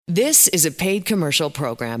This is a paid commercial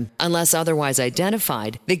program. Unless otherwise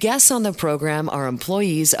identified, the guests on the program are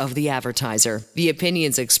employees of the advertiser. The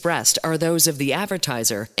opinions expressed are those of the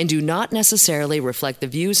advertiser and do not necessarily reflect the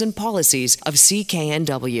views and policies of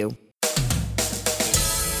CKNW.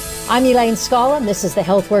 I'm Elaine Scala, and this is the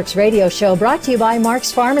HealthWorks radio show brought to you by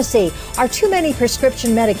Mark's Pharmacy. Are too many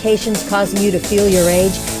prescription medications causing you to feel your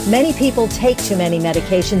age? Many people take too many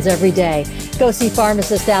medications every day. Go see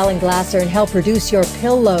pharmacist Alan Glasser and help reduce your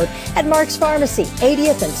pill load at Mark's Pharmacy,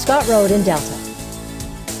 80th and Scott Road in Delta.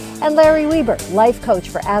 And Larry Weber, life coach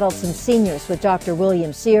for adults and seniors with Dr.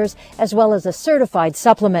 William Sears, as well as a certified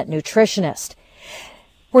supplement nutritionist.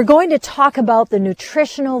 We're going to talk about the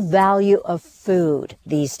nutritional value of food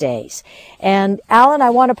these days. And Alan, I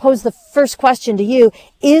want to pose the first question to you.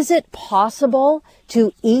 Is it possible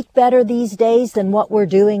to eat better these days than what we're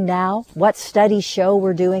doing now? What studies show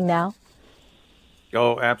we're doing now?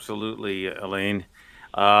 Oh, absolutely, Elaine.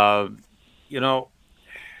 What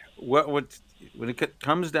when it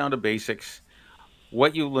comes down to basics,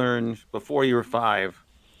 what you learned before you were 5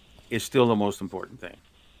 is still the most important thing.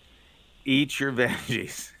 Eat your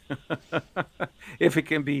veggies. If it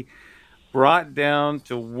can be brought down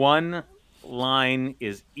to one line,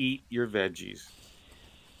 is eat your veggies.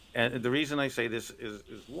 And the reason I say this is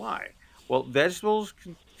why? Well, vegetables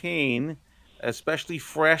contain, especially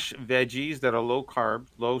fresh veggies that are low carb,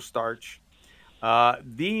 low starch,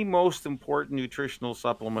 the most important nutritional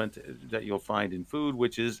supplement that you'll find in food,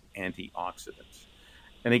 which is antioxidants.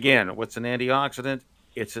 And again, what's an antioxidant?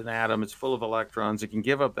 It's an atom. It's full of electrons. It can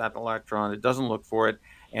give up that electron. It doesn't look for it,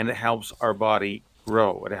 and it helps our body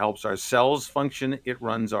grow. It helps our cells function. It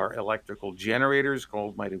runs our electrical generators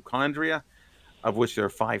called mitochondria, of which there are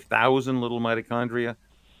 5,000 little mitochondria,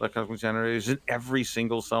 electrical generators in every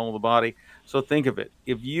single cell of the body. So think of it.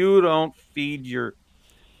 If you don't feed your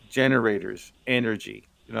generators energy,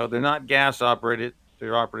 they're not gas operated.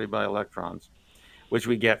 They're operated by electrons, which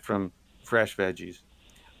we get from fresh veggies.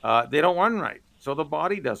 They don't run right. So the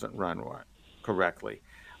body doesn't run correctly.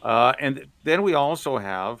 And then we also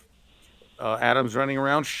have atoms running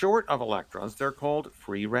around short of electrons. They're called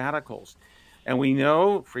free radicals. And we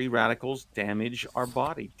know free radicals damage our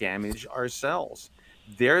body, damage our cells.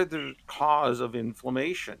 They're the cause of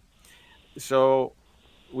inflammation. So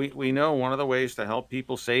we know one of the ways to help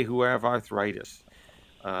people, say, who have arthritis,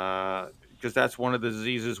 because that's one of the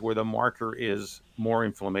diseases where the marker is more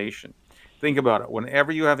inflammation. Think about it.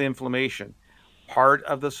 Whenever you have inflammation, part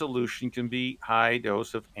of the solution can be high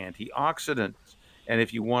dose of antioxidants. And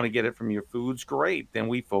if you want to get it from your foods, great. Then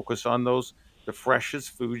we focus on the freshest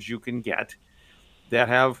foods you can get that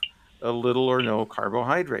have a little or no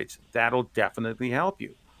carbohydrates. That'll definitely help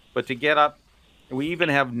you. But to get up, we even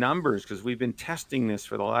have numbers because we've been testing this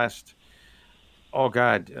for the last,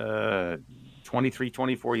 23,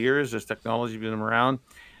 24 years. This technology has been around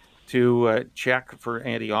to check for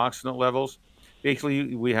antioxidant levels.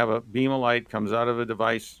 Basically, we have a beam of light comes out of a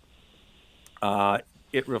device.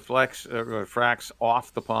 It refracts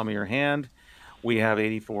off the palm of your hand. We have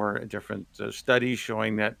 84 different studies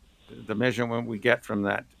showing that the measurement we get from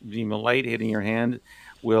that beam of light hitting your hand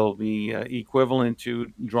will be equivalent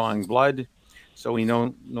to drawing blood. So we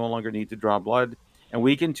no longer need to draw blood. And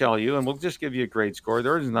we can tell you, and we'll just give you a grade score.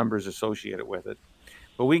 There's numbers associated with it.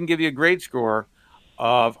 But we can give you a grade score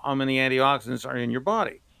of how many antioxidants are in your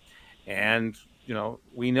body. And,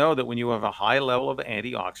 we know that when you have a high level of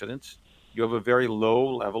antioxidants, you have a very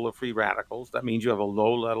low level of free radicals. That means you have a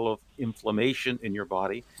low level of inflammation in your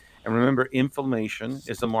body. And remember, inflammation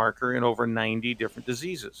is a marker in over 90 different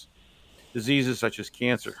diseases. Diseases such as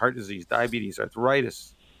cancer, heart disease, diabetes,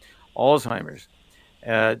 arthritis, Alzheimer's,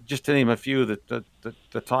 just to name a few, the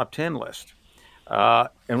top 10 list.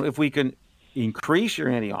 And if we can increase your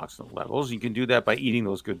antioxidant levels, you can do that by eating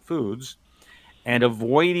those good foods and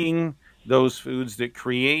avoiding those foods that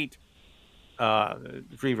create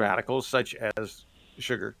free radicals, such as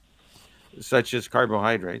sugar, such as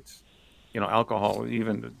carbohydrates, alcohol,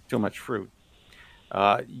 even too much fruit.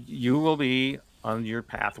 You will be on your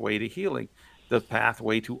pathway to healing, the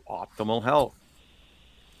pathway to optimal health.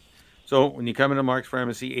 So when you come into Mark's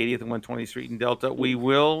Pharmacy, 80th and 120th Street in Delta, we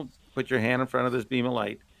will put your hand in front of this beam of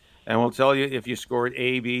light, and we'll tell you if you scored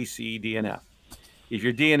A, B, C, D, and F. If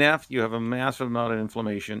you're D and F, you have a massive amount of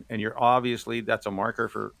inflammation, and that's a marker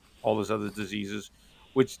for all those other diseases,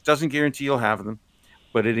 which doesn't guarantee you'll have them,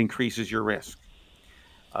 but it increases your risk.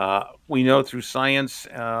 We know through science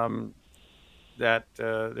that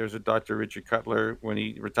there's a Dr. Richard Cutler, when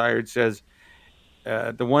he retired, says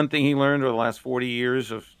the one thing he learned over the last 40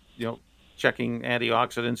 years of checking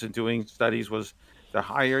antioxidants and doing studies was the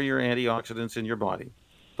higher your antioxidants in your body,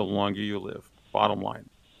 the longer you live. Bottom line.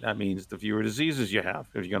 That means the fewer diseases you have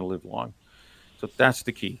if you're going to live long. So that's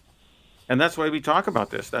the key. And that's why we talk about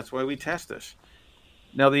this. That's why we test this.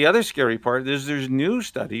 Now, the other scary part is there's new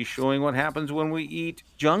studies showing what happens when we eat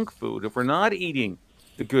junk food. If we're not eating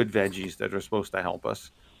the good veggies that are supposed to help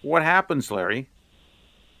us, what happens, Larry?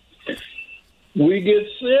 We get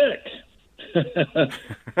sick.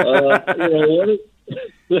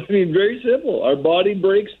 Very simple. Our body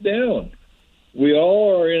breaks down. We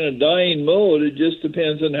all are in a dying mode. It just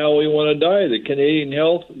depends on how we want to die. The Canadian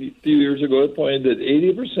Health a few years ago pointed that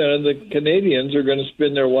 80% of the Canadians are going to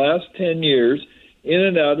spend their last 10 years in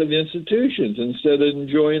and out of institutions instead of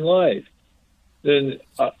enjoying life. Then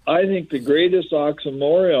I think the greatest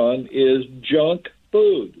oxymoron is junk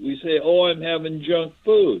food. We say, oh, I'm having junk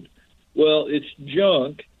food. Well, it's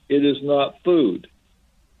junk. It is not food.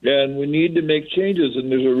 And we need to make changes. And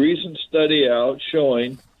there's a recent study out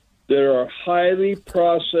showing that our highly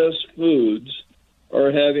processed foods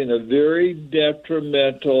are having a very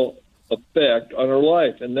detrimental effect on our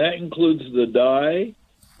life. And that includes the dye,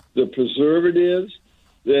 the preservatives,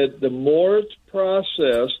 that the more it's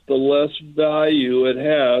processed, the less value it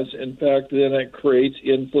has. In fact, then it creates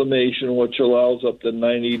inflammation, which allows up to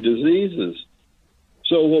 90 diseases.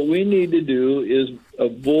 So what we need to do is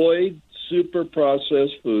avoid super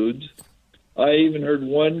processed foods. I even heard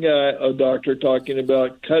one guy, a doctor, talking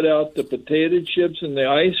about cut out the potato chips and the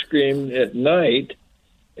ice cream at night,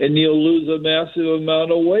 and you'll lose a massive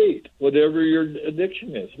amount of weight, whatever your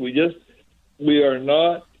addiction is. We are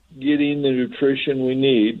not getting the nutrition we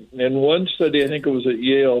need. And one study, I think it was at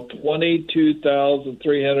Yale,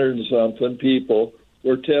 22,300 and something people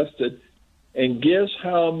were tested, and guess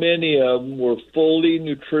how many of them were fully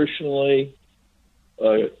nutritionally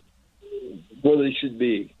where they should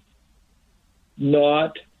be?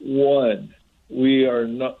 Not one. We are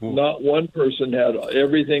not one person had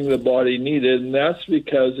everything the body needed, and that's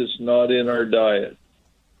because it's not in our diet.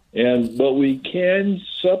 But we can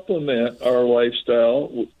supplement our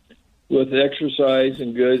lifestyle with exercise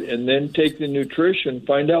and and then take the nutrition,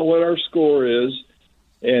 find out what our score is,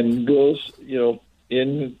 and go,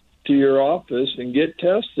 into your office and get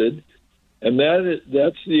tested. And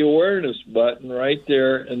that's the awareness button right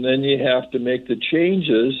there. And then you have to make the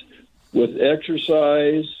changes with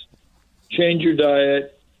exercise, change your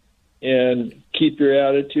diet, and keep your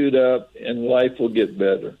attitude up, and life will get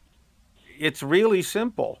better. It's really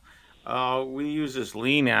simple. We use this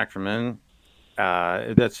LEAN acronym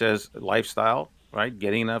that says lifestyle, right?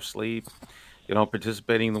 Getting enough sleep,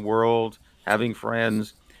 participating in the world, having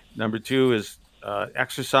friends. Number 2 is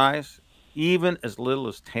exercise, even as little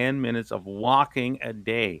as 10 minutes of walking a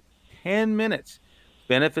day. 10 minutes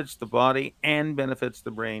benefits the body and benefits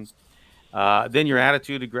the brain. Then your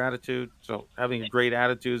attitude and gratitude. So having a great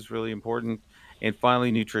attitude is really important. And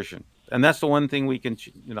finally, nutrition. And that's the one thing we can,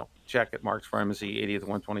 check at Mark's Pharmacy, 80th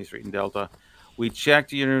 120th Street in Delta. We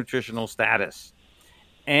check your nutritional status.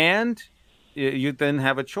 And you then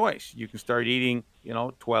have a choice. You can start eating,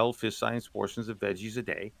 12 fist-sized portions of veggies a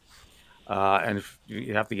day. And if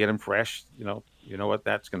you have to get them fresh, you know what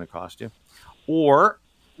that's going to cost you. Or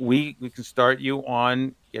we can start you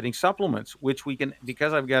on getting supplements, which we can,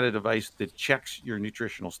 because I've got a device that checks your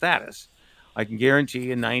nutritional status, I can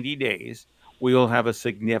guarantee in 90 days, we will have a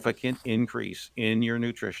significant increase in your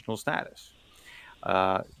nutritional status.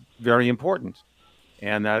 Very important.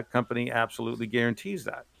 And that company absolutely guarantees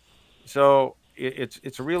that. So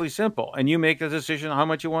it's really simple. And you make the decision how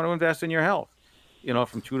much you want to invest in your health.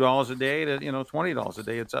 From $2 a day to, $20 a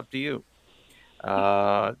day, it's up to you.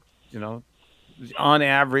 On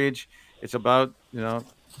average, it's about,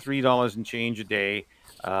 $3 and change a day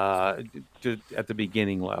at the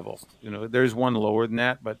beginning level. There's one lower than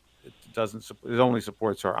that, but it only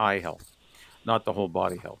supports our eye health, not the whole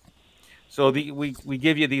body health. So we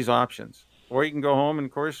give you these options. Or you can go home, and,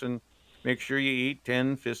 of course, and make sure you eat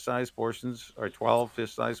 10 fist-sized portions or 12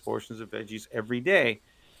 fist-sized portions of veggies every day.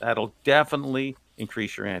 That'll definitely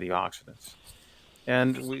increase your antioxidants.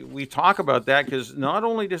 And we talk about that because not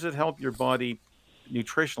only does it help your body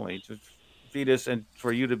nutritionally to feed us and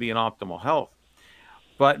for you to be in optimal health,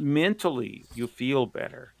 but mentally you feel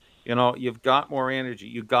better. You've got more energy.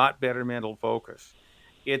 You've got better mental focus.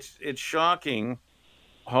 It's shocking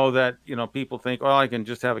how that, people think, I can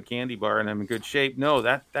just have a candy bar and I'm in good shape. No,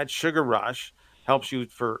 that sugar rush helps you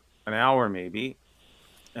for an hour maybe,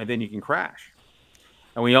 and then you can crash.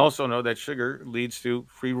 And we also know that sugar leads to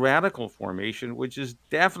free radical formation, which is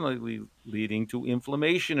definitely leading to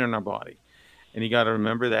inflammation in our body. And you got to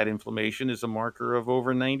remember that inflammation is a marker of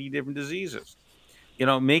over 90 different diseases.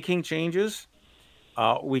 Making changes,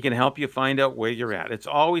 we can help you find out where you're at. It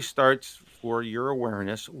always starts for your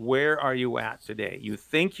awareness. Where are you at today? You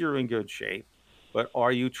think you're in good shape, but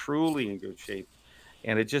are you truly in good shape?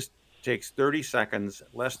 And it just takes 30 seconds,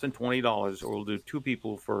 less than $20, or we'll do two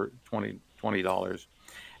people for $20.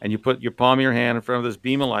 And you put your palm of your hand in front of this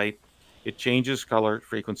beam of light. It changes color,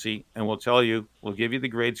 frequency, and we'll give you the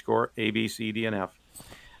grade score, A, B, C, D, and F.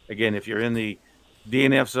 Again, if you're in the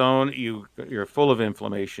DNF zone, you're full of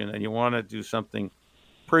inflammation, and you want to do something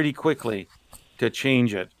pretty quickly to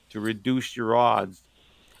change it, to reduce your odds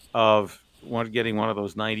of getting one of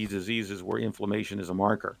those 90 diseases where inflammation is a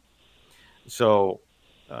marker. So,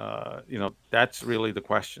 that's really the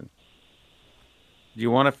question. Do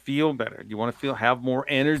you want to feel better? Do you want to have more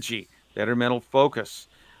energy, better mental focus?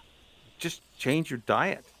 Just change your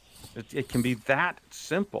diet. It can be that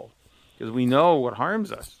simple, because we know what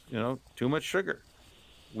harms us. Too much sugar.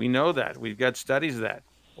 We know that. We've got studies of that.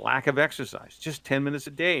 Lack of exercise. Just 10 minutes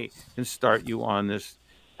a day can start you on this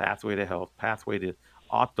pathway to health, pathway to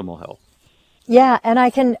optimal health. Yeah, and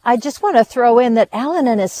I just want to throw in that Alan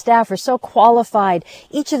and his staff are so qualified,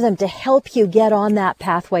 each of them, to help you get on that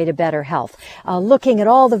pathway to better health. Looking at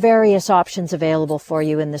all the various options available for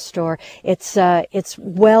you in the store, it's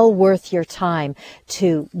well worth your time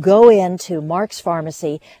to go into Mark's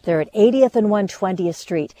Pharmacy. They're at 80th and 120th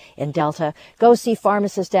Street in Delta. Go see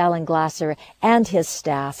pharmacist Alan Glasser and his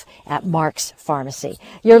staff at Mark's Pharmacy.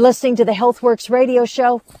 You're listening to the HealthWorks radio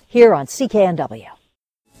show here on CKNW.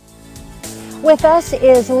 With us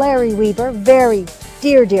is Larry Weber, very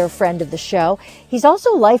dear friend of the show. He's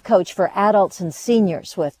also life coach for adults and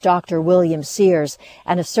seniors with Dr. William Sears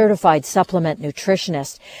and a certified supplement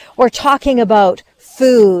nutritionist. We're talking about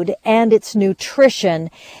food and its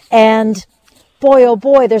nutrition, and boy, oh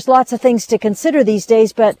boy, there's lots of things to consider these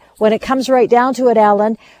days, but when it comes right down to it,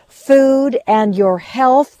 Alan, food and your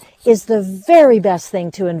health is the very best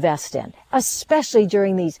thing to invest in, especially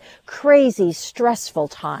during these crazy, stressful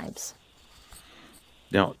times.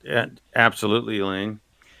 No, absolutely, Elaine.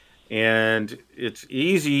 And it's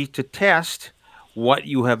easy to test what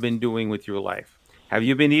you have been doing with your life. Have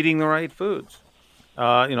you been eating the right foods?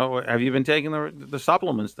 Have you been taking the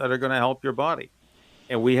supplements that are going to help your body?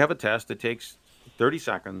 And we have a test that takes 30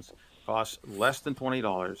 seconds, costs less than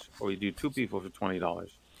 $20, or we do two people for $20.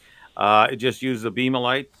 It just uses a beam of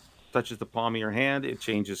light, touches the palm of your hand. It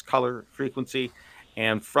changes color, frequency.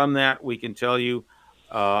 And from that, we can tell you,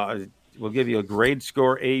 we'll give you a grade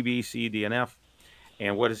score, A, B, C, D, and F.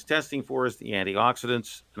 And what it's testing for is the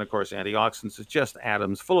antioxidants. And of course, antioxidants is just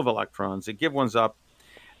atoms full of electrons that give ones up.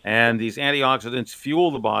 And these antioxidants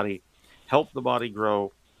fuel the body, help the body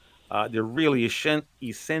grow. They're really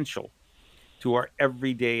essential to our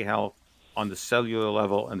everyday health on the cellular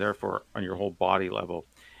level, and therefore on your whole body level.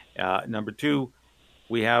 Number two,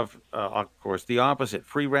 we have, of course, the opposite,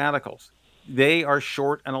 free radicals. They are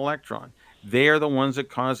short an electron. They are the ones that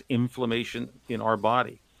cause inflammation in our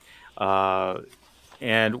body.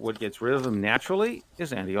 And what gets rid of them naturally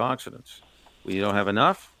is antioxidants. When you don't have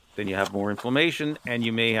enough, then you have more inflammation, and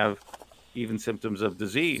you may have even symptoms of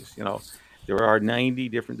disease. There are 90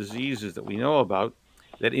 different diseases that we know about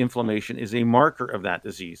that inflammation is a marker of that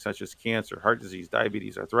disease, such as cancer, heart disease,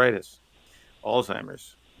 diabetes, arthritis,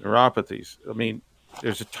 Alzheimer's, neuropathies. I mean,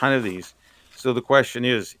 there's a ton of these. So the question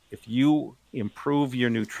is, if you improve your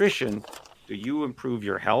nutrition, do you improve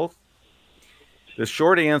your health? The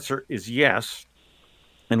short answer is yes.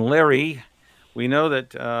 And Larry, we know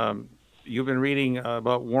that you've been reading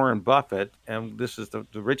about Warren Buffett, and this is the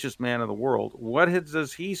richest man in the world. What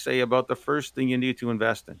does he say about the first thing you need to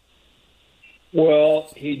invest in? Well,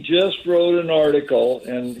 he just wrote an article,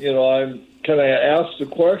 and, I'm kind of asked the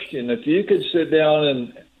question, if you could sit down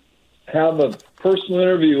and have a personal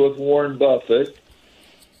interview with Warren Buffett,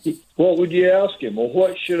 what would you ask him? Well,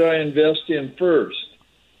 what should I invest in first?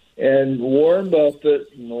 And Warren Buffett,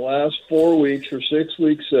 in the last 4 weeks or 6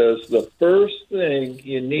 weeks, says the first thing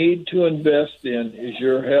you need to invest in is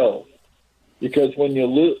your health. Because when you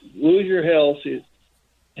lose your health, you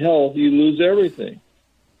lose everything.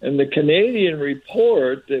 And the Canadian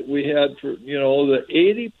report that we had for,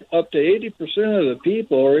 up to 80% of the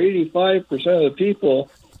people or 85% of the people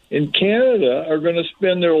in Canada are going to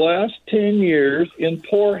spend their last 10 years in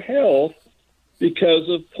poor health because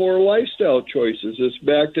of poor lifestyle choices. It's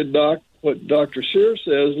back to what Dr. Sears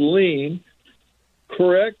says, lean.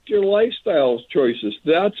 Correct your lifestyle choices.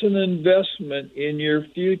 That's an investment in your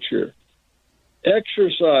future.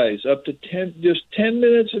 Exercise up to 10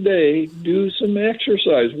 minutes a day. Do some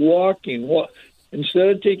exercise, walking. Instead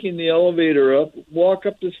of taking the elevator up, walk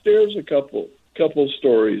up the stairs a couple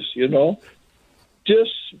stories.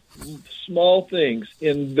 Just small things.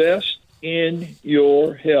 Invest in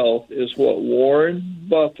your health is what Warren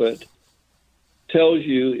Buffett tells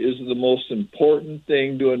you is the most important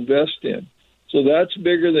thing to invest in. So that's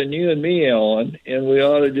bigger than you and me, Alan, and we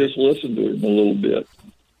ought to just listen to him a little bit.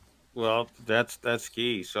 Well, that's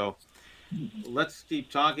key. So let's keep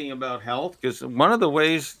talking about health, because one of the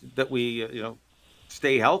ways that we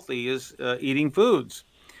stay healthy is eating foods.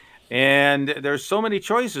 And there's so many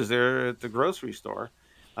choices there at the grocery store.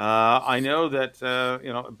 I know that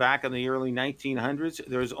back in the early 1900s,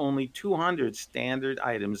 there was only 200 standard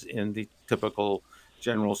items in the typical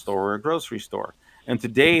general store or grocery store. And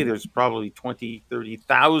today there's probably 20,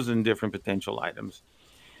 30,000 different potential items.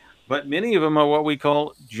 But many of them are what we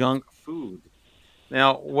call junk food.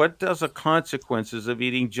 Now, what does the consequences of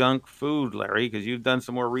eating junk food, Larry? Because you've done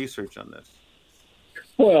some more research on this.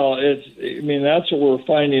 Well, that's what we're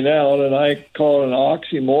finding out, and I call it an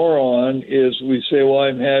oxymoron, is we say, well,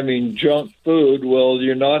 I'm having junk food. Well,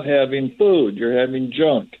 you're not having food, you're having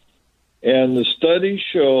junk. And the studies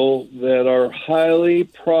show that our highly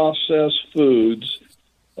processed foods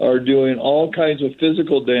are doing all kinds of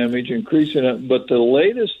physical damage, increasing it. But the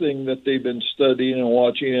latest thing that they've been studying and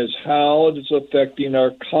watching is how it's affecting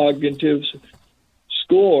our cognitive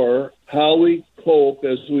score, how we cope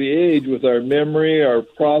as we age with our memory, our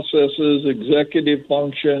processes, executive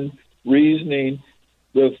function, reasoning,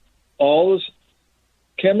 all the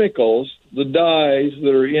chemicals, the dyes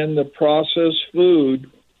that are in the processed food.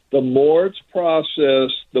 The more it's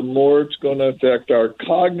processed, the more it's going to affect our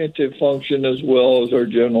cognitive function as well as our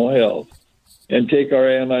general health, and take our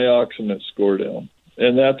antioxidant score down.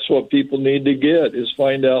 And that's what people need to get, is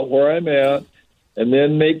find out where I'm at, and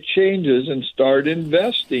then make changes and start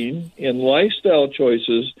investing in lifestyle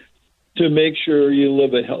choices to make sure you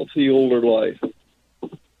live a healthy older life.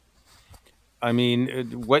 I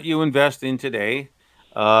mean, what you invest in today,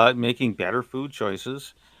 making better food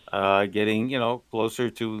choices, getting closer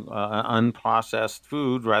to unprocessed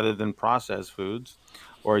food rather than processed foods,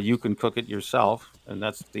 or you can cook it yourself, and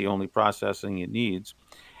that's the only processing it needs,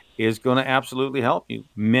 is going to absolutely help you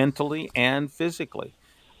mentally and physically.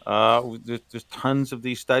 There's tons of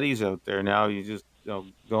these studies out there now. You just go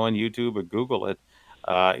on YouTube or Google it.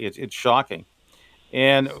 It's shocking.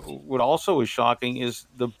 And what also is shocking is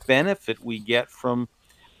the benefit we get from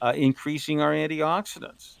increasing our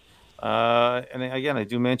antioxidants. And again, I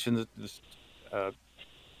do mention that this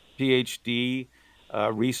PhD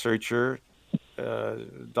researcher,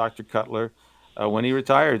 Dr. Cutler, when he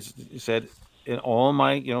retired, said, in all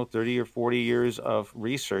my 30 or 40 years of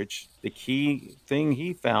research, the key thing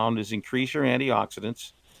he found is increase your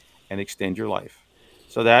antioxidants and extend your life.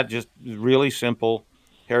 So that just really simple,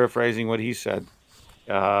 paraphrasing what he said.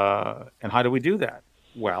 And how do we do that?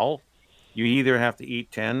 Well, you either have to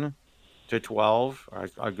eat 10 to 12, or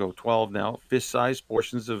I'd go 12 now, fist-sized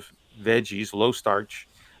portions of veggies, low-starch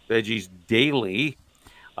veggies daily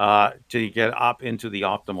to get up into the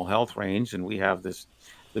optimal health range. And we have the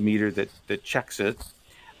meter that checks it.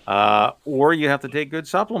 Or you have to take good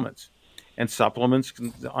supplements. And supplements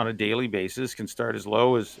on a daily basis can start as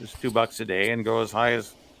low as $2 a day and go as high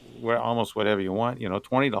as almost whatever you want,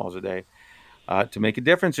 $20 a day to make a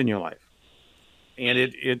difference in your life. And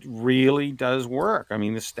it really does work. I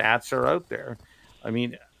mean, the stats are out there. I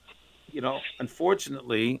mean,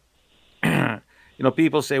 unfortunately,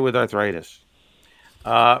 people say with arthritis,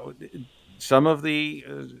 some of the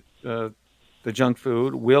junk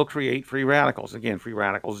food will create free radicals. Again, free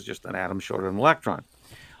radicals is just an atom short of an electron.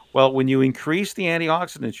 Well, when you increase the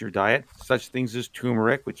antioxidants in your diet, such things as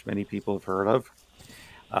turmeric, which many people have heard of,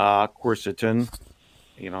 quercetin,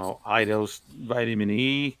 high-dose vitamin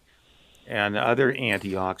E, and other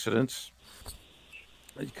antioxidants,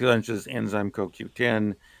 such as enzyme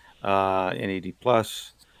CoQ10, NAD+,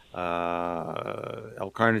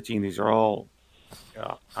 L-carnitine, these are all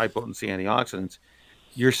high-potency antioxidants.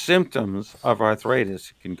 Your symptoms of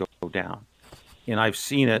arthritis can go down. And I've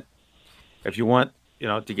seen it. If you want,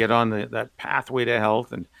 to get on that pathway to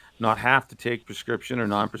health and not have to take prescription or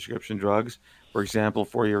non-prescription drugs, for example,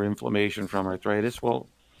 for your inflammation from arthritis, well,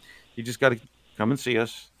 you just got to come and see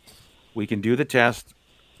us. We can do the test.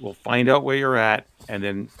 We'll find out where you're at and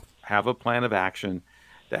then have a plan of action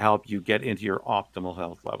to help you get into your optimal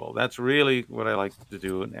health level. That's really what I like to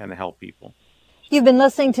do and help people. You've been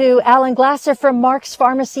listening to Alan Glasser from Mark's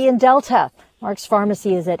Pharmacy in Delta. Mark's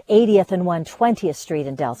Pharmacy is at 80th and 120th Street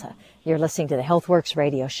in Delta. You're listening to the HealthWorks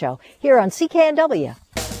radio show here on CKNW.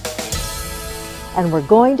 And we're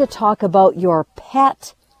going to talk about your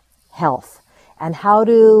pet health. and how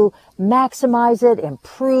to maximize it,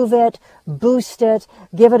 improve it, boost it,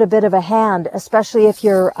 give it a bit of a hand, especially if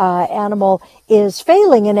your animal is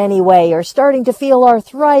failing in any way or starting to feel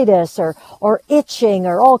arthritis or itching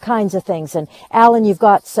or all kinds of things. And Alan, you've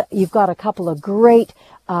got a couple of great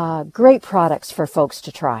products for folks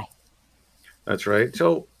to try. That's right.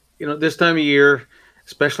 So, this time of year,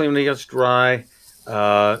 especially when it gets dry,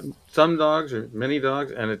 some dogs or many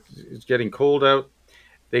dogs, and it's getting cold out,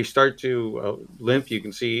 they start to limp. You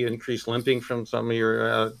can see increased limping from some of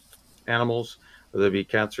your animals, whether it be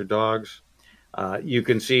cats or dogs. You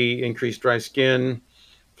can see increased dry skin,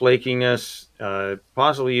 flakiness,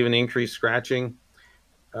 possibly even increased scratching.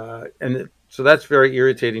 So that's very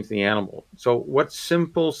irritating to the animal. So what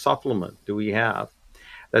simple supplement do we have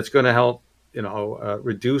that's going to help,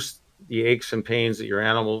 reduce the aches and pains that your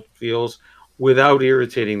animal feels without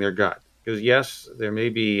irritating their gut? Because yes, there may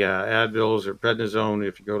be Advils or prednisone.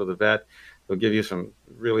 If you go to the vet, they'll give you some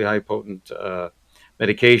really high potent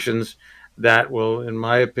medications that will, in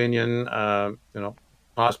my opinion,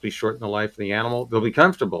 possibly shorten the life of the animal. They'll be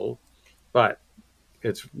comfortable, but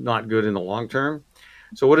it's not good in the long term.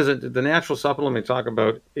 So what is it? The natural supplement we talk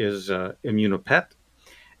about is Immunopet.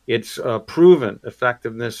 It's proven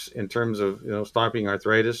effectiveness in terms of stopping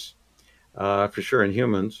arthritis, for sure in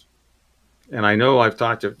humans. And I know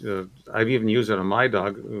I've even used it on my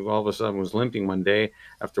dog, who all of a sudden was limping one day.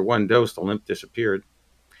 After one dose, the limp disappeared.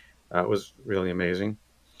 It was really amazing.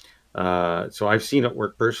 So I've seen it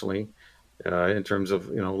work personally in terms of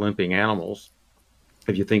limping animals.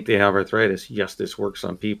 If you think they have arthritis, yes, this works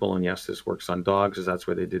on people, and yes, this works on dogs, because that's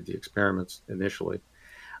where they did the experiments initially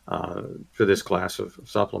for this class of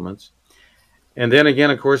supplements. And then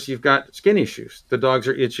again, of course, you've got skin issues. The dogs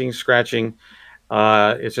are itching, scratching.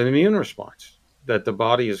 It's an immune response that the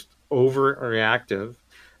body is overreactive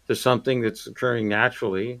to something that's occurring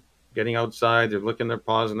naturally. Getting outside, they're licking their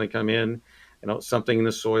paws when they come in. Something in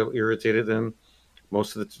the soil irritated them.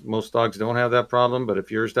 Most dogs don't have that problem, but if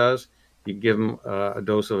yours does, you give them a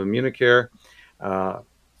dose of Immunicare.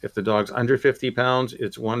 If the dog's under 50 pounds,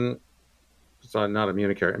 it's not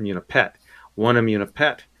Immunicare, Immunopet. One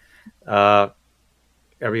Immunopet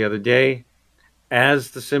every other day.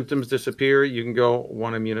 As the symptoms disappear, you can go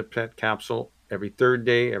one Immunopet capsule every third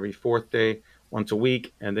day, every fourth day, once a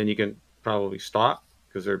week, and then you can probably stop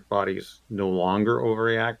because their body is no longer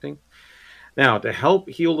overreacting. Now, to help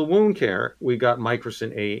heal the wound care, we got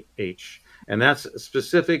Microcin AH, and that's a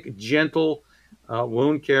specific, gentle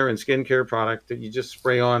wound care and skin care product that you just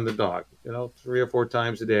spray on the dog, 3 or 4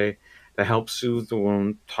 times a day to help soothe the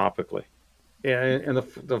wound topically. And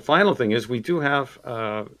the final thing is we do have,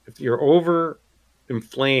 if you're over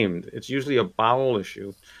inflamed, it's usually a bowel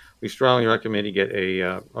issue. We strongly recommend you get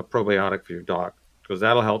a probiotic for your dog, because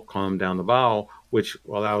that'll help calm down the bowel, which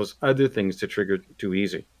allows other things to trigger too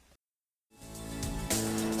easy.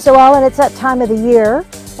 So, Alan, it's that time of the year.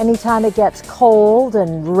 Anytime it gets cold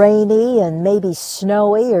and rainy and maybe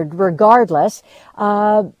snowy, or regardless,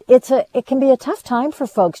 it can be a tough time for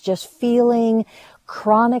folks just feeling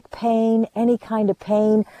chronic pain, any kind of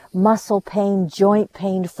pain, muscle pain, joint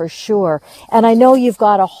pain for sure. And I know you've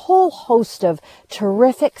got a whole host of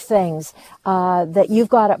terrific things that you've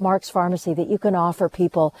got at Mark's Pharmacy that you can offer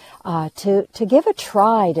people to give a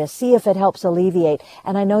try to see if it helps alleviate.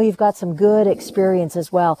 And I know you've got some good experience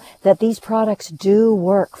as well that these products do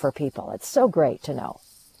work for people. It's so great to know.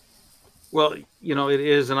 Well, it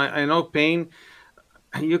is. And I know pain,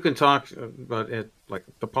 you can talk about it, like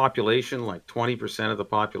the population, like 20% of the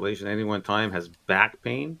population at any one time has back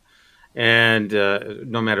pain. And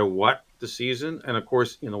no matter what the season, and of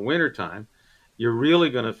course, in the wintertime, you're really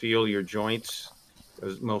going to feel your joints,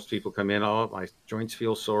 as most people come in, my joints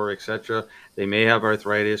feel sore, etc. They may have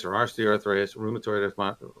arthritis or osteoarthritis, rheumatoid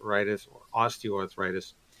arthritis, or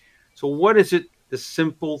osteoarthritis. So what is it, the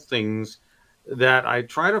simple things that I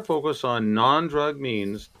try to focus on, non-drug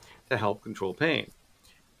means to help control pain?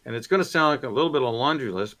 And it's going to sound like a little bit of a laundry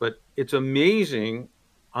list, but it's amazing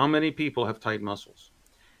how many people have tight muscles.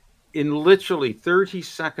 In literally 30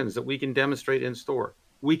 seconds that we can demonstrate in store,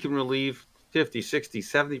 we can relieve 50, 60,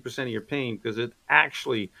 70% of your pain, because it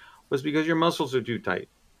actually was because your muscles are too tight.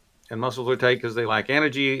 And muscles are tight because they lack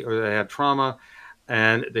energy, or they had trauma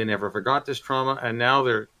and they never forgot this trauma. And now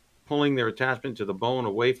they're pulling their attachment to the bone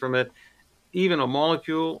away from it. Even a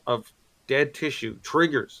molecule of dead tissue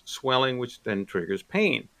triggers swelling, which then triggers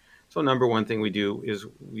pain. So number one thing we do is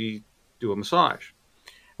we do a massage.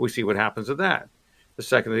 We see what happens with that. The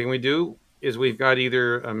second thing we do is we've got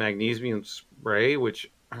either a magnesium spray, which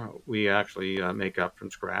we actually make up from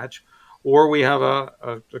scratch, or we have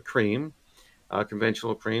a cream, a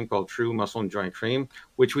conventional cream called True Muscle and Joint Cream,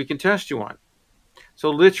 which we can test you on. So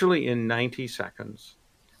literally in 90 seconds,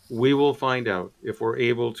 we will find out if we're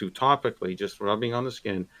able to topically, just rubbing on the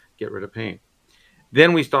skin, get rid of pain.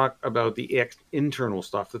 Then we talk about the internal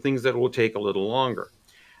stuff, the things that will take a little longer.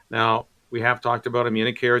 Now, we have talked about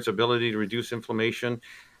Immunicare, its ability to reduce inflammation,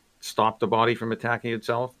 stop the body from attacking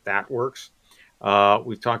itself. That works.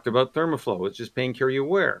 We've talked about Thermoflow. It's just pain cure you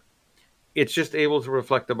wear. It's just able to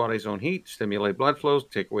reflect the body's own heat, stimulate blood flows,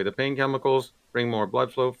 take away the pain chemicals, bring more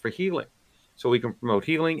blood flow for healing. So we can promote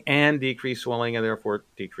healing and decrease swelling and therefore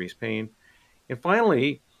decrease pain. And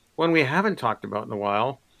finally, one we haven't talked about in a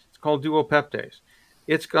while, it's called duopeptase.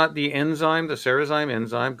 It's got the enzyme, the Cerezyme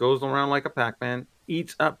enzyme, goes around like a Pac-Man,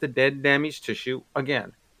 eats up the dead damaged tissue.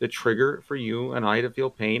 Again, the trigger for you and I to feel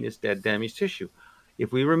pain is dead damaged tissue.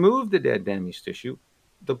 If we remove the dead damaged tissue,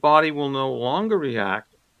 the body will no longer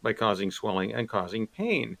react by causing swelling and causing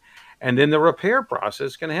pain. And then the repair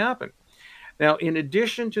process can happen. Now, in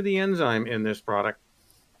addition to the enzyme in this product,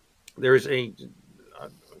 there's a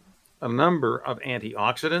number of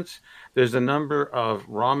antioxidants. There's a number of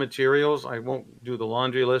raw materials, I won't do the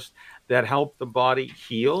laundry list, that help the body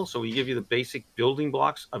heal. So we give you the basic building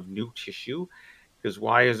blocks of new tissue, because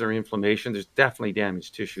why is there inflammation? There's definitely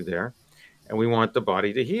damaged tissue there, and we want the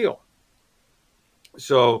body to heal.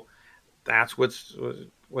 So that's what's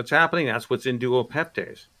happening. That's what's in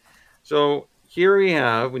duopeptase. So here we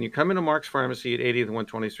have, when you come into Mark's Pharmacy at 80th and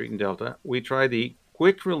 120th Street in Delta, we try the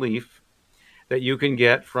quick relief that you can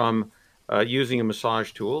get from using a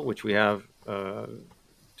massage tool, which we have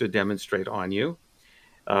to demonstrate on you.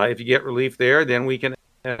 If you get relief there, then we can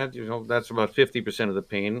add, that's about 50% of the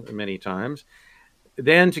pain many times.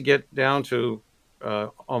 Then to get down to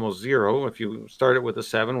almost zero, if you start it with a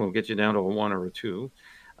 7, we'll get you down to a 1 or a 2.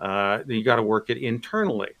 Then you got to work it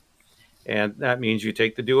internally. And that means you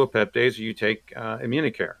take the duopeptase or you take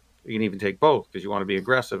Immunicare. You can even take both because you want to be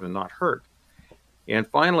aggressive and not hurt. And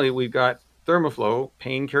finally, we've got Thermoflow,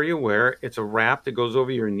 pain cure you wear. It's a wrap that goes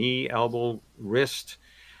over your knee, elbow, wrist,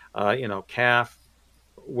 calf,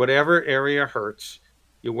 whatever area hurts,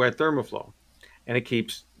 you wear Thermoflow. And it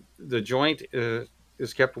keeps the joint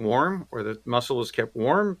is kept warm, or the muscle is kept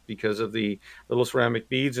warm because of the little ceramic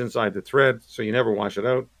beads inside the thread, so you never wash it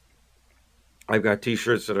out. I've got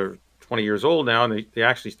t-shirts that are 20 years old now, and they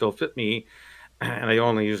actually still fit me, and I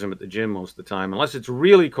only use them at the gym most of the time. Unless it's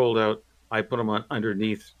really cold out, I put them on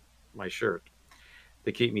underneath my shirt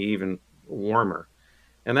to keep me even warmer.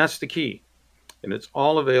 And that's the key. And it's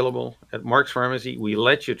all available at Mark's Pharmacy. We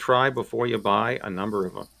let you try before you buy a number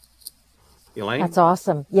of them. Elaine? That's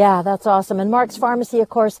awesome. Yeah, that's awesome. And Mark's Pharmacy, of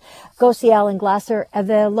course, go see Alan Glasser.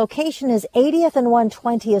 The location is 80th and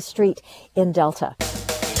 120th Street in Delta.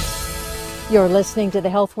 You're listening to the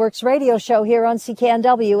HealthWorks radio show here on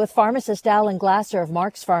CKNW with pharmacist Alan Glasser of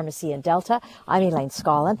Mark's Pharmacy in Delta. I'm Elaine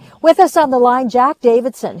Scollin. With us on the line, Jack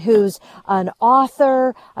Davidson, who's an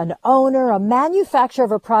author, an owner, a manufacturer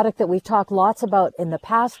of a product that we've talked lots about in the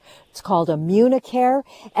past. It's called Immunicare.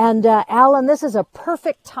 And Alan, this is a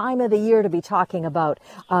perfect time of the year to be talking about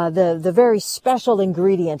the very special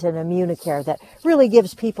ingredient in Immunicare that really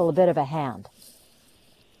gives people a bit of a hand.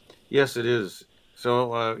 Yes, it is.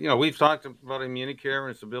 So, we've talked about Immunicare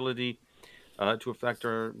and its ability to affect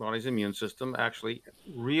our body's immune system, actually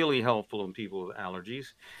really helpful in people with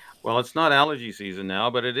allergies. Well, it's not allergy season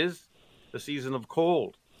now, but it is the season of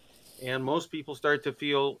cold. And most people start to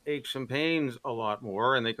feel aches and pains a lot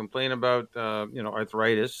more, and they complain about,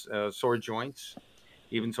 arthritis, sore joints,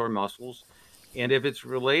 even sore muscles. And if it's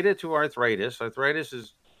related to arthritis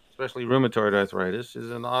is, especially rheumatoid arthritis,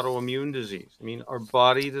 is an autoimmune disease. I mean, our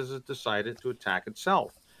body has decided to attack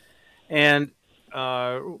itself. And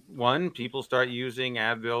people start using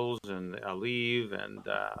Advils and Aleve and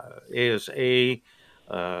ASA,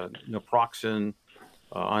 naproxen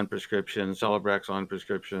on prescription, Celebrex on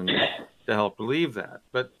prescription to help relieve that.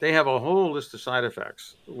 But they have a whole list of side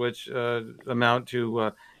effects, which amount to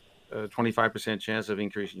a 25% chance of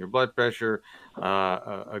increasing your blood pressure,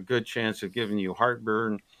 a good chance of giving you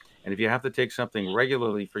heartburn. And if you have to take something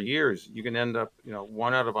regularly for years, you can end up,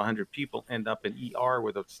 1 out of 100 people end up in ER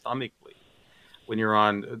with a stomach bleed when you're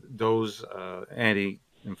on those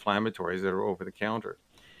anti-inflammatories that are over the counter.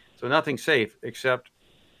 So nothing's safe, except,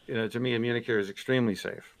 to me, Immunicare is extremely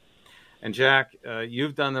safe. And Jack,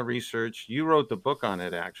 you've done the research. You wrote the book on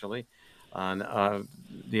it, actually, on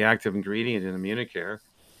the active ingredient in Immunicare.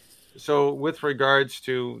 So with regards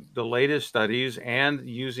to the latest studies and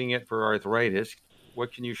using it for arthritis,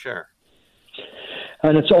 what can you share?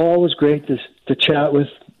 And it's always great to chat with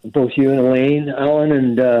both you and Elaine, Alan,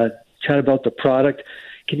 and chat about the product.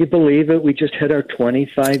 can you believe it? We just hit our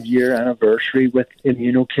 25-year anniversary with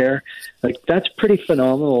ImmunoCare. Like, that's pretty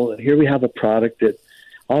phenomenal. Here we have a product that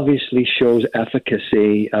obviously shows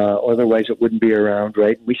efficacy. Otherwise, it wouldn't be around,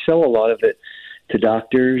 right? We sell a lot of it to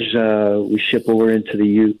doctors. We ship over into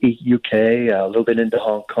the UK, a little bit into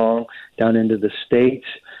Hong Kong, down into the States.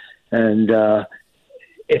 And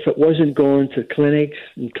if it wasn't going to clinics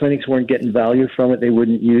and clinics weren't getting value from it, they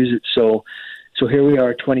wouldn't use it. So here we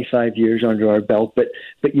are, 25 years under our belt. But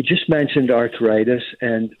you just mentioned arthritis,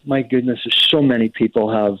 and my goodness, so many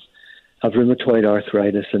people have rheumatoid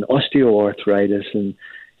arthritis and osteoarthritis, and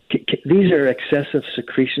these are excessive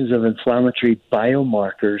secretions of inflammatory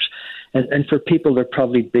biomarkers. And for people, they're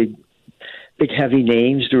probably big, heavy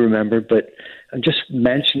names to remember, but I'm just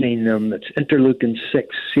mentioning them. It's interleukin-6,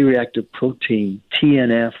 C-reactive protein,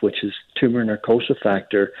 TNF, which is tumor necrosis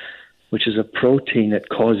factor, which is a protein that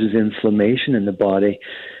causes inflammation in the body.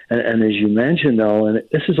 And as you mentioned, Alan,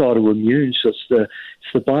 this is autoimmune, so it's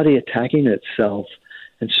the body attacking itself.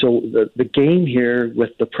 And so the game here with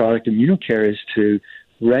the product ImmunoCare is to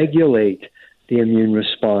regulate the immune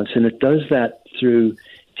response, and it does that through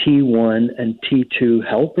T1 and T2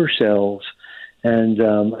 helper cells. And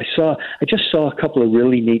I just saw a couple of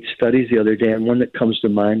really neat studies the other day, and one that comes to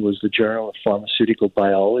mind was the Journal of Pharmaceutical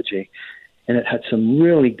Biology, and it had some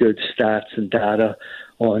really good stats and data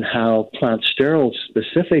on how plant sterols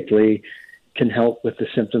specifically can help with the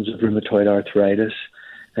symptoms of rheumatoid arthritis.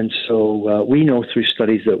 And so we know through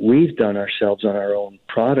studies that we've done ourselves on our own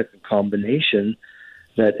product and combination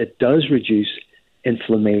that it does reduce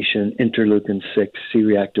inflammation, interleukin-6,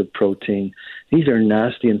 C-reactive protein. These are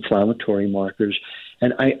nasty inflammatory markers.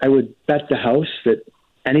 And I would bet the house that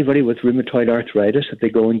anybody with rheumatoid arthritis, if they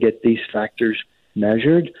go and get these factors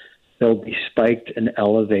measured, they'll be spiked and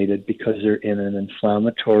elevated because they're in an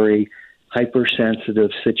inflammatory, hypersensitive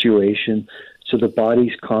situation. So the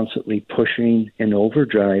body's constantly pushing in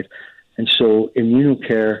overdrive. And so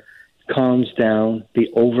ImmunoCare calms down the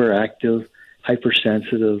overactive,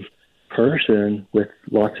 hypersensitive person with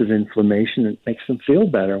lots of inflammation. It makes them feel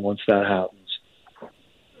better once that happens.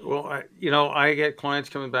 Well, I get clients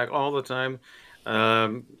coming back all the time.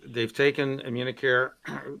 They've taken ImmunoCare,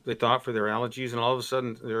 they thought for their allergies, and all of a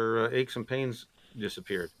sudden their aches and pains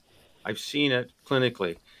disappeared. I've seen it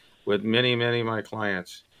clinically with many, many of my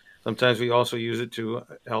clients. Sometimes we also use it to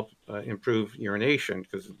help improve urination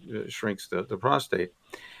because it shrinks the prostate.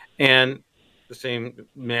 And the same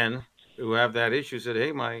men who have that issue said,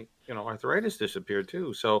 hey, my arthritis disappeared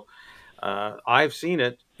too. So I've seen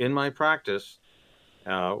it in my practice,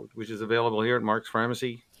 which is available here at Mark's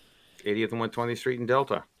Pharmacy, 80th and 120th Street in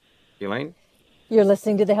Delta. Elaine? You're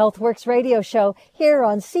listening to the HealthWorks radio show here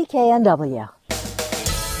on CKNW.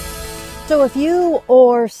 So if you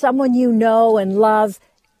or someone you know and love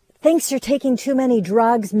thinks you're taking too many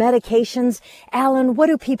drugs, medications, Alan, what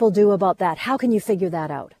do people do about that? How can you figure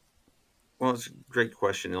that out? Well, it's a great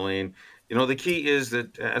question, Elaine. The key is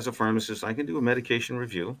that as a pharmacist, I can do a medication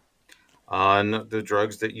review on the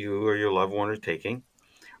drugs that you or your loved one are taking.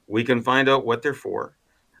 We can find out what they're for.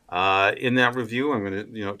 In that review, I'm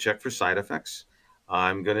going to, check for side effects.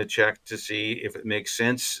 I'm going to check to see if it makes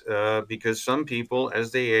sense because some people,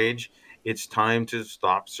 as they age, it's time to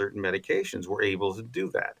stop certain medications. We're able to do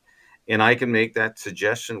that. And I can make that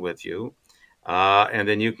suggestion with you. And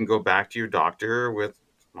then you can go back to your doctor with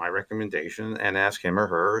my recommendation and ask him or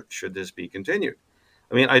her, should this be continued?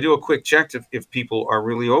 I mean, I do a quick check if people are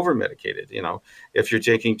really over medicated, if you're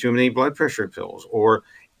taking too many blood pressure pills, or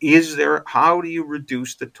how do you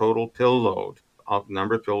reduce the total pill load of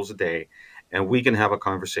number of pills a day? And we can have a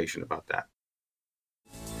conversation about that.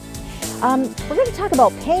 We're going to talk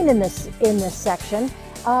about pain in this section.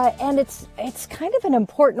 And it's kind of an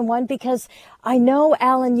important one because I know,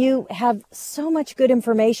 Alan, you have so much good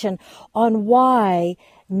information on why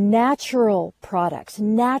natural products,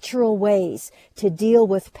 natural ways to deal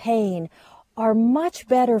with pain are much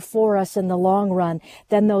better for us in the long run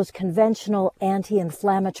than those conventional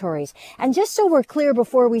anti-inflammatories. And just so we're clear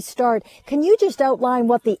before we start, can you just outline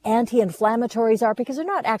what the anti-inflammatories are? Because they're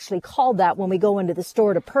not actually called that when we go into the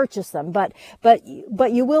store to purchase them, but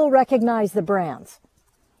you will recognize the brands.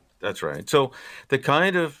 That's right. So the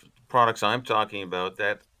kind of products I'm talking about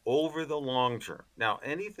that over the long term. Now,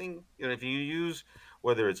 anything, if you use,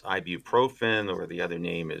 whether it's ibuprofen or the other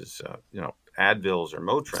name is, Advils or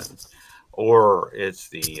Motrin, or it's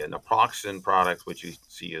the naproxen product, which you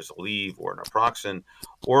see as Aleve or naproxen,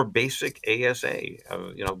 or basic ASA,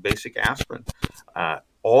 basic aspirin.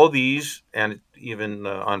 All these, and even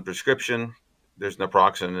on prescription, there's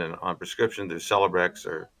naproxen, and on prescription, there's Celebrex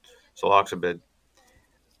or Saloxibid.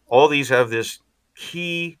 All these have this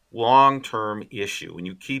key long-term issue. When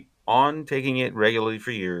you keep on taking it regularly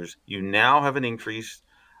for years, you now have an increase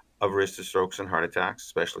of risk to strokes and heart attacks,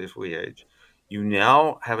 especially as we age. You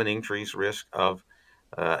now have an increased risk of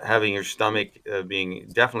having your stomach being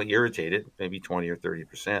definitely irritated, maybe 20 or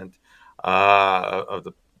 30% of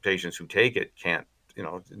the patients who take it can't,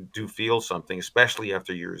 do feel something, especially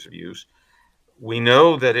after years of use. We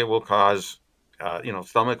know that it will cause,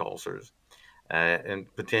 stomach ulcers and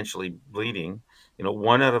potentially bleeding.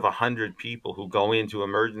 1 out of 100 people who go into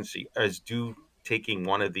emergency is due taking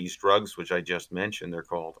one of these drugs, which I just mentioned. They're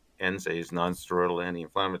called NSAIDs, non-steroidal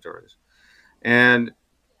anti-inflammatories. And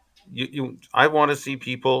I want to see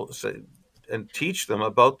people say, and teach them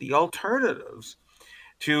about the alternatives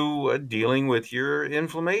to dealing with your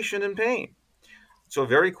inflammation and pain. So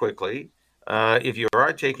very quickly, if you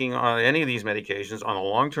are taking any of these medications on a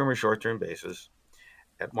long-term or short-term basis,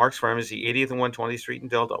 at Mark's Pharmacy, 80th and 120th Street in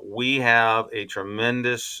Delta, we have a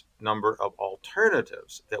tremendous number of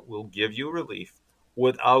alternatives that will give you relief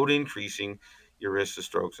without increasing your risk of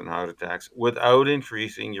strokes and heart attacks, without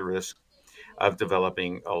increasing your risk of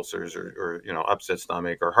developing ulcers or upset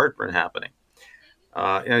stomach or heartburn happening.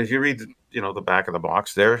 And if you read the back of the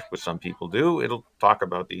box there, which some people do, it'll talk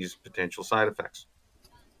about these potential side effects,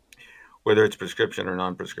 whether it's prescription or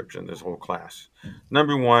non-prescription, this whole class.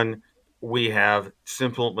 Number one, we have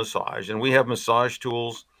simple massage, and we have massage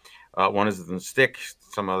tools. One is the stick,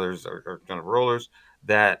 some others are kind of rollers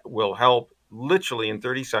that will help. Literally in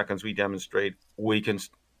 30 seconds, we demonstrate we can,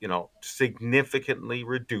 significantly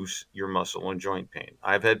reduce your muscle and joint pain.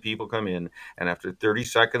 I've had people come in, and after 30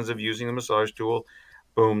 seconds of using the massage tool,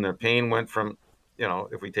 boom, their pain went from,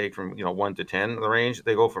 if we take from 1 to 10 the range,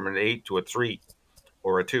 they go from an 8 to a 3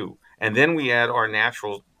 or a 2. And then we add our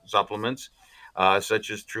natural supplements, such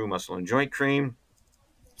as True Muscle and Joint Cream,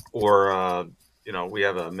 or, we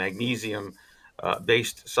have a magnesium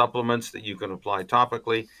based supplements that you can apply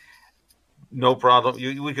topically. No problem.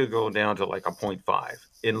 We could go down to like a 0.5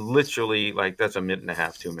 in literally that's a minute and a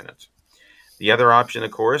half, 2 minutes. The other option,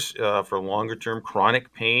 of course, for longer term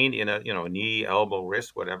chronic pain in a knee, elbow,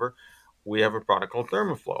 wrist, whatever, we have a product called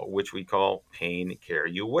Thermoflow, which we call Pain Care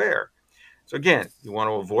You Wear. So again, you want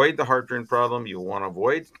to avoid the heartburn problem. You want to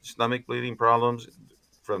avoid stomach bleeding problems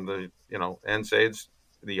from the NSAIDs,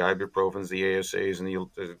 the ibuprofens, the ASAs, and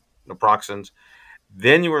the naproxens.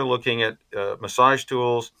 Then you are looking at massage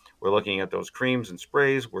tools. We're looking at those creams and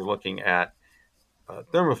sprays. We're looking at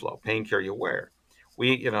Thermoflow, Pain Care You Wear.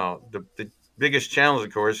 The biggest challenge,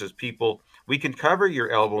 of course, is we can cover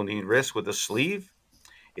your elbow, knee, wrist with a sleeve.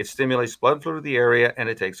 It stimulates blood flow to the area, and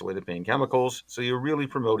it takes away the pain chemicals. So you're really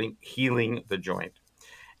promoting healing the joint.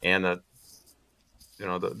 And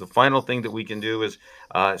the final thing that we can do is,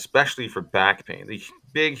 especially for back pain, the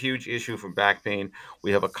big, huge issue for back pain,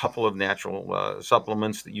 we have a couple of natural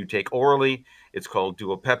supplements that you take orally. It's called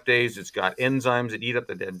duopeptase. It's got enzymes that eat up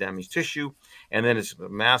the dead damaged tissue. And then it's a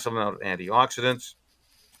massive amount of antioxidants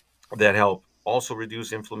that help also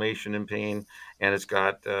reduce inflammation and pain. And it's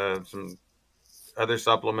got some other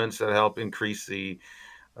supplements that help increase the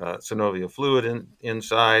synovial fluid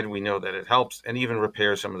inside. We know that it helps and even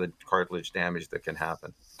repair some of the cartilage damage that can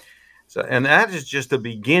happen. So, and that is just the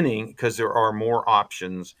beginning, because there are more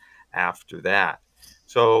options after that.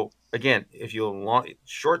 So again, if you want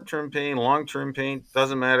short-term pain, long-term pain,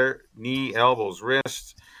 doesn't matter, knee, elbows,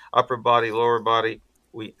 wrists, upper body, lower body,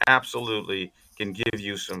 we absolutely can give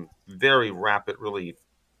you some very rapid relief.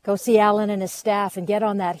 Go see Alan and his staff and get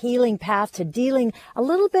on that healing path to dealing a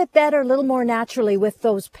little bit better, a little more naturally with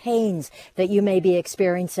those pains that you may be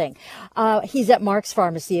experiencing. He's at Mark's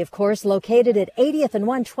Pharmacy, of course, located at 80th and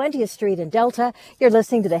 120th Street in Delta. You're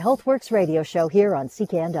listening to the HealthWorks radio show here on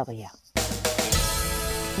CKNW.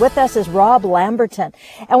 With us is Rob Lamberton,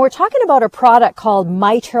 and we're talking about a product called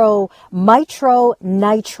Mitro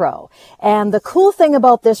Nitro. And the cool thing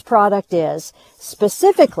about this product is,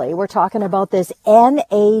 specifically, we're talking about this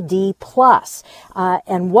NAD+.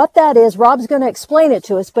 And what that is, Rob's going to explain it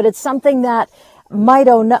to us, but it's something that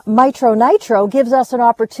Mitro Nitro gives us an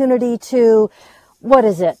opportunity to,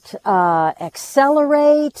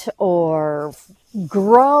 accelerate or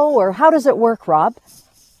grow, or how does it work, Rob?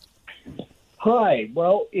 Hi.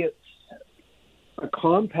 Well, it's a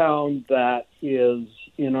compound that is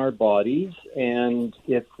in our bodies, and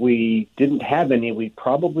if we didn't have any, we'd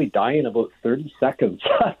probably die in about 30 seconds.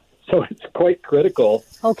 So it's quite critical.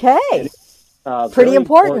 Okay. Pretty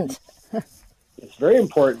important. It's very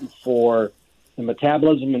important for the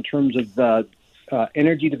metabolism in terms of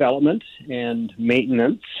energy development and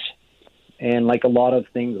maintenance. And like a lot of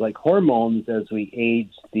things like hormones, as we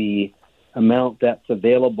age, the amount that's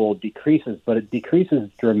available decreases, but it decreases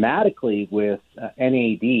dramatically with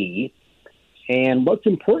NAD. And what's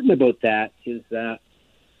important about that is that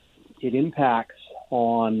it impacts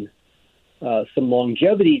on some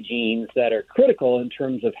longevity genes that are critical in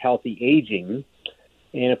terms of healthy aging.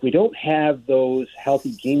 And if we don't have those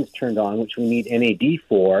healthy genes turned on, which we need NAD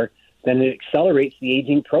for, then it accelerates the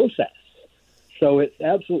aging process. So it's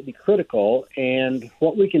absolutely critical. And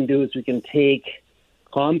what we can do is we can take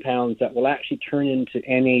compounds that will actually turn into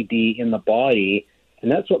NAD in the body,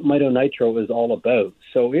 and that's what MitoNitro is all about.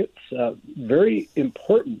 So it's very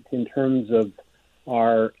important in terms of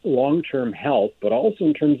our long-term health, but also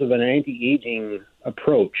in terms of an anti-aging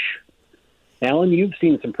approach. Alan, you've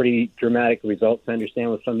seen some pretty dramatic results, I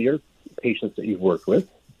understand, with some of your patients that you've worked with.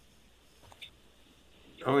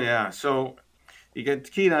 Oh, yeah. So you get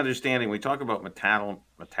the key to understanding, we talk about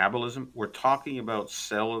metabolism, we're talking about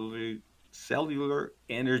cellular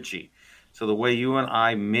energy. So the way you and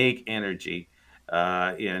I make energy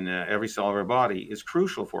in every cell of our body is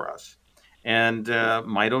crucial for us. And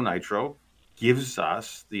MitoNitro gives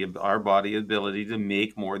us our body ability to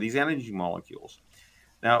make more of these energy molecules.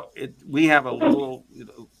 Now, we have a little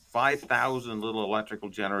 5,000 little electrical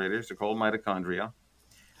generators. They're called mitochondria,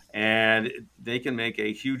 and they can make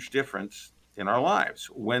a huge difference in our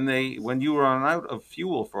lives. When you run out of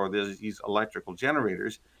fuel for these electrical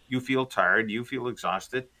generators, you feel tired, you feel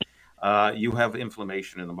exhausted, you have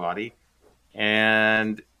inflammation in the body,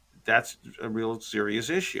 and that's a real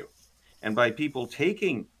serious issue. And by people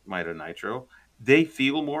taking MitoNitro, they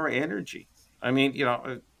feel more energy. I mean,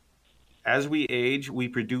 as we age, we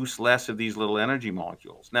produce less of these little energy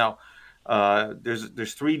molecules. Now,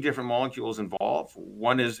 there's three different molecules involved.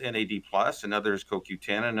 One is NAD+, another is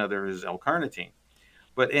CoQ10, another is L-carnitine.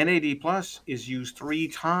 But NAD+ is used 3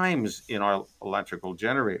 times in our electrical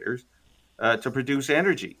generators to produce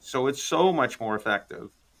energy. So it's so much more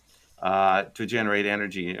effective to generate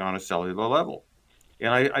energy on a cellular level.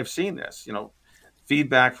 And I've seen this,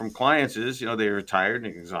 feedback from clients is, they were tired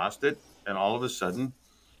and exhausted, and all of a sudden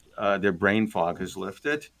their brain fog has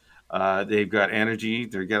lifted. They've got energy,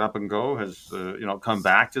 their get up and go has, come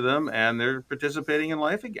back to them, and they're participating in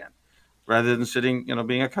life again, rather than sitting,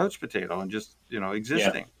 being a couch potato and just,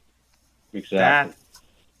 existing. Yeah, exactly.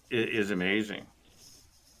 That is amazing.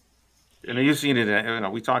 You've seen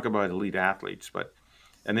it, we talk about elite athletes,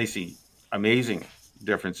 and they see amazing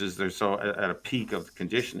differences. They're so at a peak of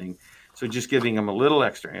conditioning. So just giving them a little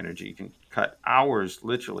extra energy can cut hours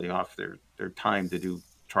literally off their time to do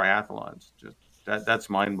triathlons. Just that's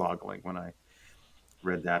mind-boggling when I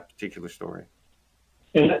read that particular story.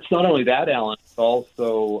 And it's not only that, Alan, it's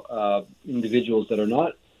also individuals that are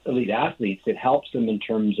not elite athletes. It helps them in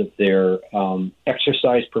terms of their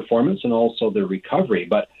exercise performance and also their recovery.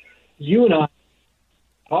 But you and I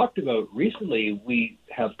talked about recently, we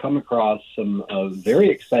have come across some very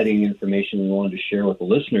exciting information we wanted to share with the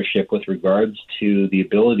listenership with regards to the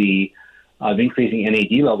ability of increasing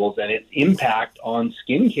NAD levels and its impact on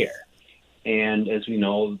skincare. And as we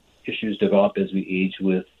know, issues develop as we age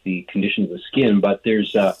with the condition of the skin, but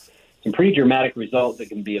there's some pretty dramatic results that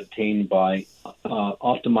can be obtained by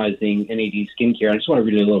optimizing NAD skincare. I just want to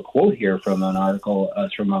read a little quote here from an article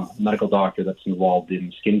from a medical doctor that's involved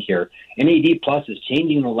in skincare. NAD Plus is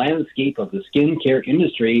changing the landscape of the skincare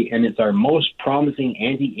industry, and it's our most promising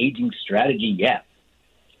anti-aging strategy yet.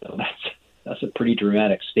 So that's a pretty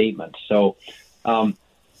dramatic statement. So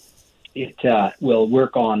it will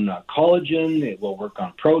work on collagen, it will work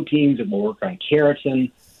on proteins, it will work on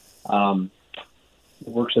keratin. It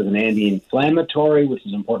works as an anti-inflammatory, which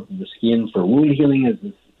is important for the skin, for wound healing, as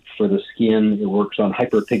for the skin. It works on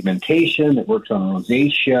hyperpigmentation. It works on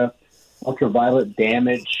rosacea, ultraviolet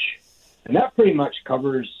damage. And that pretty much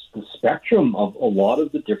covers the spectrum of a lot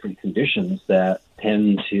of the different conditions that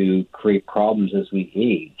tend to create problems as we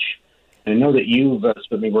age. And I know that you've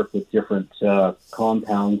certainly worked with different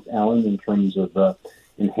compounds, Alan, in terms of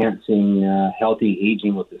enhancing healthy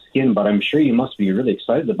aging with the skin, but I'm sure you must be really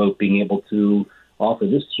excited about being able to offer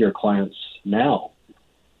this to your clients now.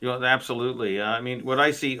 Absolutely. I mean, what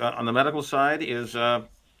I see on the medical side is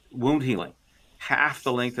wound healing, half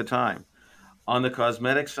the length of time. On the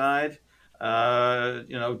cosmetic side,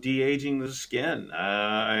 de-aging the skin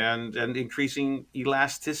and increasing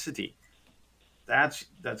elasticity. That's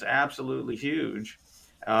absolutely huge.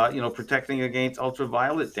 Protecting against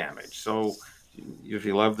ultraviolet damage. So if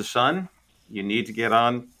you love the sun, you need to get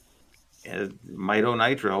on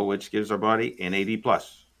MitoNitro, which gives our body NAD+.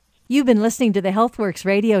 You've been listening to the HealthWorks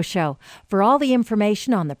radio show. For all the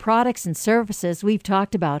information on the products and services we've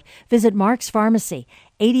talked about, visit Mark's Pharmacy,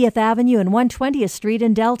 80th Avenue and 120th Street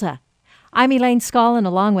in Delta. I'm Elaine Scollin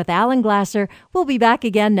along with Alan Glasser. We'll be back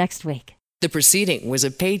again next week. The proceeding was a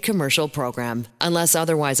paid commercial program. Unless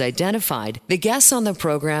otherwise identified, the guests on the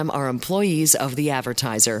program are employees of the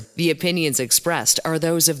advertiser. The opinions expressed are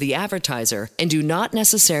those of the advertiser and do not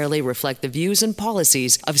necessarily reflect the views and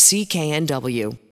policies of CKNW.